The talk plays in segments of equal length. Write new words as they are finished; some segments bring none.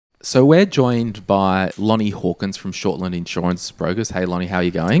So we're joined by Lonny Hawkins from Shorland Insurance Brokers. Hey, Lonny, how are you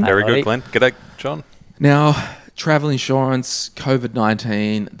going? Very good, Glenn. G'day, John. Now, travel insurance,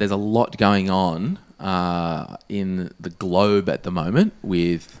 COVID-19, there's a lot going on in the globe at the moment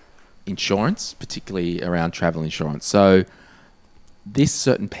with insurance, particularly around travel insurance. So this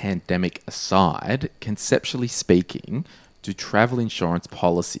certain pandemic aside, conceptually speaking, do travel insurance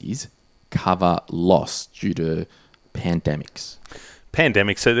policies cover loss due to pandemics?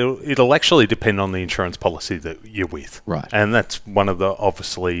 Pandemics, it'll actually depend on the insurance policy that you're with. Right. And that's one of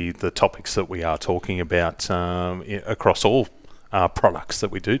obviously the topics that we are talking about across all products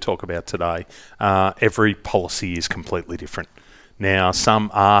that we do talk about today. Every policy is completely different. Now, some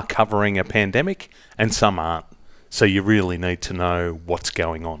are covering a pandemic and some aren't. So you really need to know what's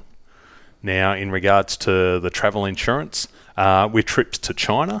going on. Now, in regards to the travel insurance, with trips to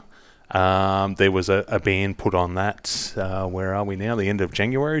China, there was a ban put on that, where are we now? The end of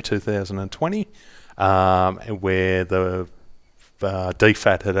January 2020, where the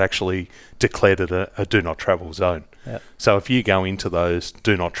DFAT had actually declared it a do not travel zone. Yep. So if you go into those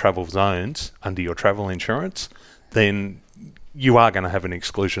do not travel zones under your travel insurance, then you are going to have an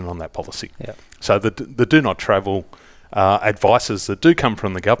exclusion on that policy. Yep. So the do not travel advices that do come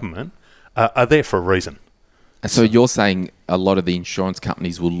from the government are there for a reason. So you're saying a lot of the insurance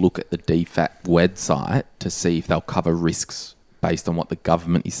companies will look at the DFAT website to see if they'll cover risks based on what the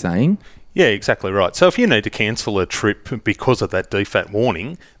government is saying? Yeah, exactly right. So if you need to cancel a trip because of that DFAT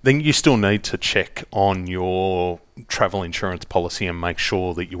warning, then you still need to check on your travel insurance policy and make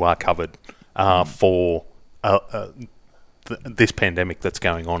sure that you are covered for this pandemic that's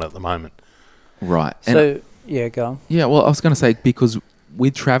going on at the moment. Right. So, yeah, go on. Yeah, well, I was going to say, because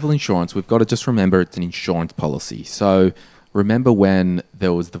with travel insurance, we've got to just remember it's an insurance policy. So remember when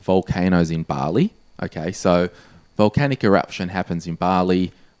there was the volcanoes in Bali? Okay, so volcanic eruption happens in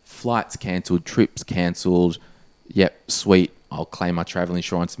Bali, flights cancelled, trips cancelled. Yep, sweet, I'll claim my travel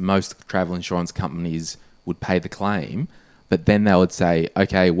insurance. Most travel insurance companies would pay the claim, but then they would say,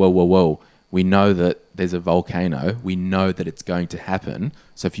 okay, whoa. We know that there's a volcano. We know that it's going to happen.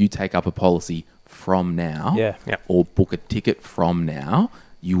 So if you take up a policy from now or book a ticket from now,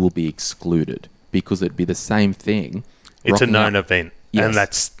 you will be excluded, because it'd be the same thing. It's a known event,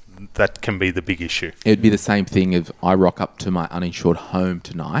 yes. And that can be the big issue. It'd be the same thing if I rock up to my uninsured home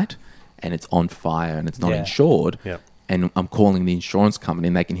tonight and it's on fire and it's not insured, and I'm calling the insurance company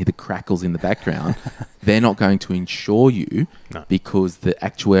and they can hear the crackles in the background. They're not going to insure you because the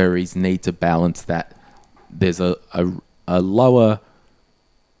actuaries need to balance that. There's a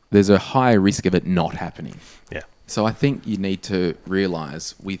higher risk of it not happening. Yeah. So I think you need to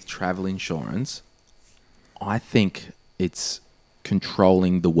realise with travel insurance, I think it's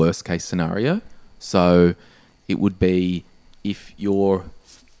controlling the worst case scenario. So it would be if you're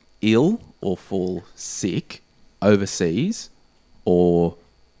ill or fall sick overseas, or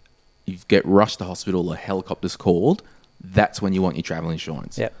you get rushed to hospital, a helicopter's called, that's when you want your travel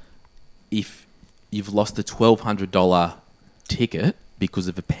insurance. Yep. If you've lost a $1,200 ticket because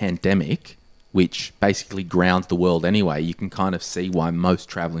of a pandemic, which basically grounds the world anyway, you can kind of see why most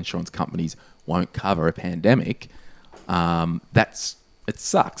travel insurance companies won't cover a pandemic. It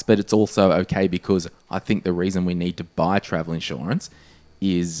sucks, but it's also okay, because I think the reason we need to buy travel insurance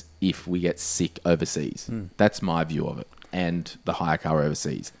is if we get sick overseas. That's my view of it, and the hire car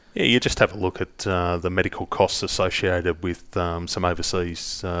overseas. Yeah, you just have a look at the medical costs associated with some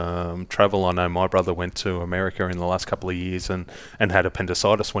overseas travel. I know my brother went to America in the last couple of years and had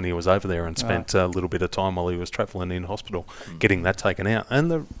appendicitis when he was over there, and spent a little bit of time while he was travelling in hospital getting that taken out.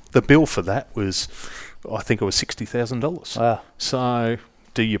 And the bill for that was, I think it was $60,000. Wow. So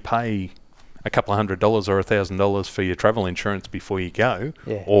do you pay a couple of $100 or $1,000 for your travel insurance before you go,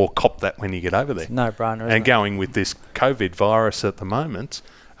 or cop that when you get over there? No-brainer, isn't And it? going with this COVID virus at the moment,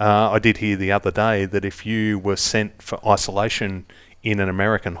 I did hear the other day that if you were sent for isolation in an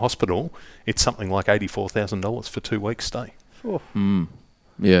American hospital, it's something like $84,000 for 2 weeks stay.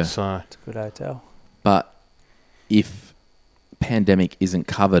 Yeah. So It's a good hotel. But if pandemic isn't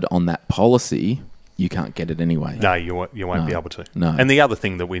covered on that policy, you can't get it anyway. no, you won't be able to. No. And the other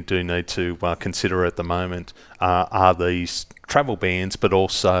thing that we do need to consider at the moment are these travel bans, but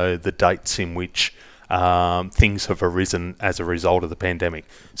also the dates in which things have arisen as a result of the pandemic.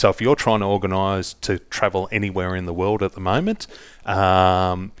 So if you're trying to organise to travel anywhere in the world at the moment,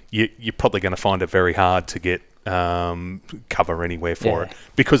 you're probably going to find it very hard to get cover anywhere for it,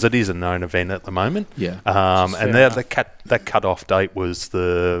 because it is a known event at the moment. Yeah. And that cut-off date was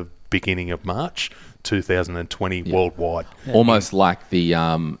the beginning of March. 2020 worldwide. Almost like the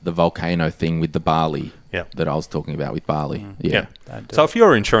volcano thing with the Bali Yeah. that I was talking about with Bali. Yeah. So if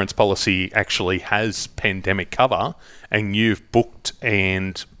your insurance policy actually has pandemic cover and you've booked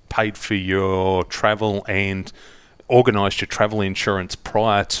and paid for your travel and organised your travel insurance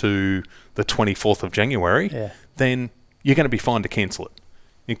prior to the 24th of January, then you're going to be fine to cancel it.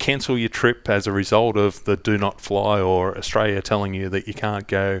 You cancel your trip as a result of the do not fly or Australia telling you that you can't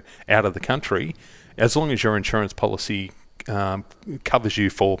go out of the country. As long as your insurance policy covers you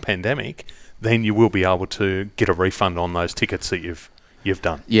for pandemic, then you will be able to get a refund on those tickets that you've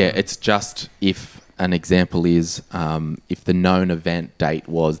done. Yeah, it's just if an example is if the known event date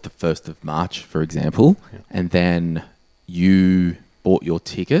was the 1st of March, for example, and then you bought your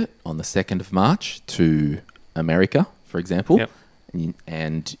ticket on the 2nd of March to America, for example,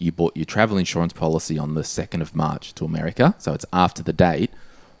 and you bought your travel insurance policy on the 2nd of March to America, so it's after the date,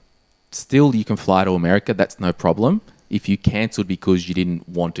 still you can fly to America, that's no problem. If you cancelled because you didn't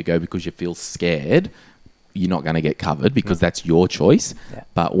want to go because you feel scared, you're not going to get covered because that's your choice.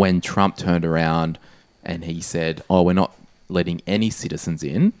 But when Trump turned around and he said, oh, we're not letting any citizens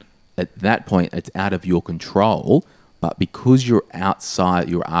in, at that point it's out of your control, but because you're outside,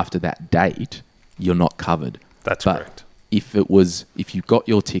 you're after that date, you're not covered. That's correct. If you got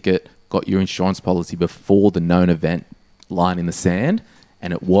your ticket, got your insurance policy before the known event line in the sand,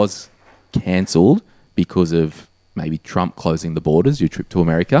 and it was cancelled because of maybe Trump closing the borders, your trip to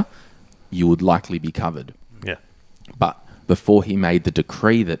America, you would likely be covered. Yeah. But before he made the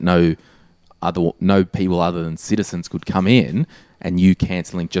decree that no people other than citizens could come in, and you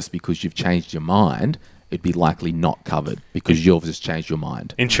cancelling just because you've changed your mind, it'd be likely not covered because you've just changed your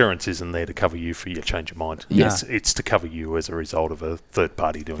mind. Insurance isn't there to cover you for your change of mind. Yes. It's to cover you as a result of a third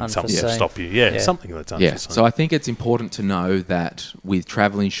party doing something to Unforeseen. stop you. Something that's unforeseen. So I think it's important to know that with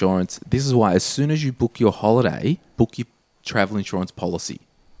travel insurance, this is why as soon as you book your holiday, book your travel insurance policy.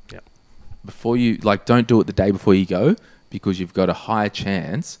 Yeah. Before you, don't do it the day before you go because you've got a higher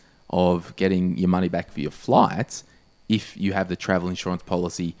chance of getting your money back for your flights if you have the travel insurance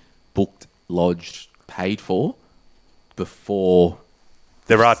policy booked, lodged, paid for before.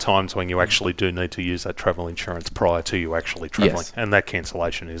 There are times when you actually do need to use that travel insurance prior to you actually travelling, and that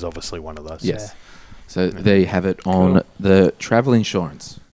cancellation is obviously one of those. Yes. So there you have it on the travel insurance.